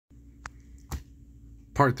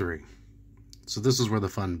Part 3. So this is where the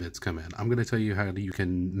fun bits come in. I'm going to tell you how you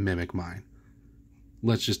can mimic mine.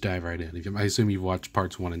 Let's just dive right in. I assume you've watched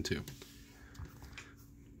parts 1 and 2.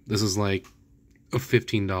 This is like a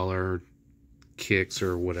 $15 Kicks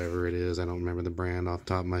or whatever it is. I don't remember the brand off the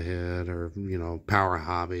top of my head. Or, you know, Power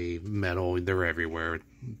Hobby, metal. They're everywhere.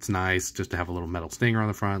 It's nice just to have a little metal stinger on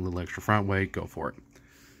the front, a little extra front weight. Go for it.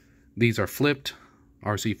 These are flipped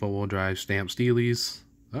RC 4-wheel drive stamped steelies.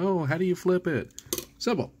 Oh, how do you flip it?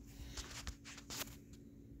 Simple.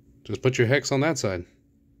 Just put your hex on that side.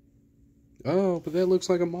 Oh, but that looks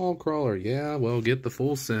like a mall crawler. Yeah, well, get the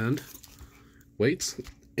full send weights,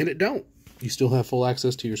 and it don't. You still have full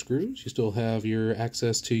access to your screws. You still have your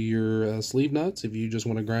access to your sleeve nuts if you just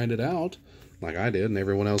want to grind it out, like I did, and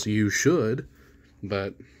everyone else you should.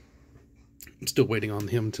 But I'm still waiting on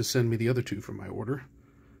him to send me the other 2 from my order.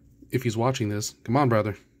 If he's watching this, come on,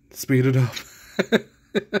 brother, speed it up.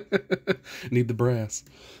 Need the brass.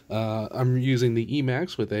 I'm using the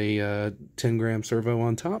Emax with a 10-gram servo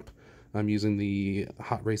on top. I'm using the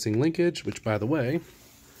hot racing linkage, which, by the way,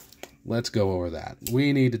 let's go over that.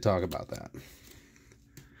 We need to talk about that.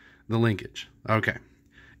 The linkage. Okay.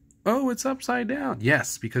 Oh, it's upside down.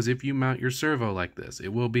 Yes, because if you mount your servo like this, it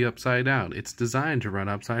will be upside down. It's designed to run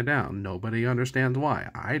upside down. Nobody understands why.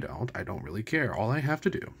 I don't really care. All I have to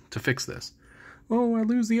do to fix this. Oh, I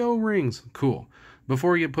lose the O-rings. Cool.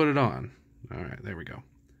 Before you put it on. All right, there we go.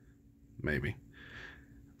 Maybe.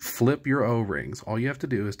 Flip your O-rings. All you have to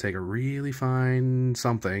do is take a really fine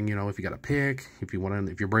something, you know, if you got a pick, if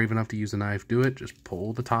you're brave enough to use a knife, do it. Just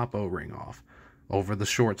pull the top O-ring off over the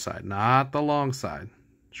short side, not the long side,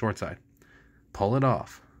 short side. Pull it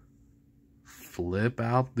off. Flip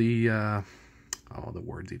out the oh, the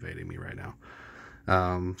word's evading me right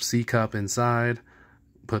now. C-cup inside.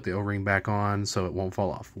 Put the O-ring back on so it won't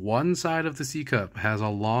fall off. One side of the C-cup has a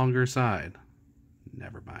longer side.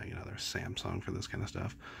 Never buying another Samsung for this kind of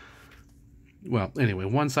stuff. Well, anyway,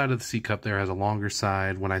 one side of the C-cup there has a longer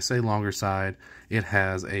side. When I say longer side, it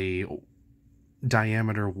has a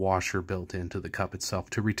diameter washer built into the cup itself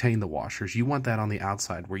to retain the washers. You want that on the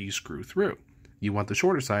outside where you screw through. You want the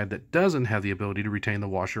shorter side that doesn't have the ability to retain the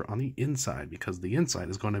washer on the inside, because the inside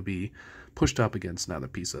is going to be pushed up against another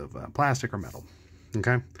piece of plastic or metal.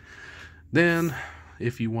 Okay? Then,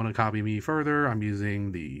 if you want to copy me further, I'm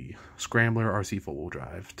using the Scrambler RC 4-wheel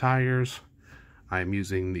drive tires. I'm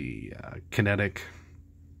using the Kinetic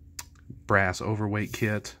brass overweight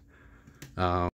kit.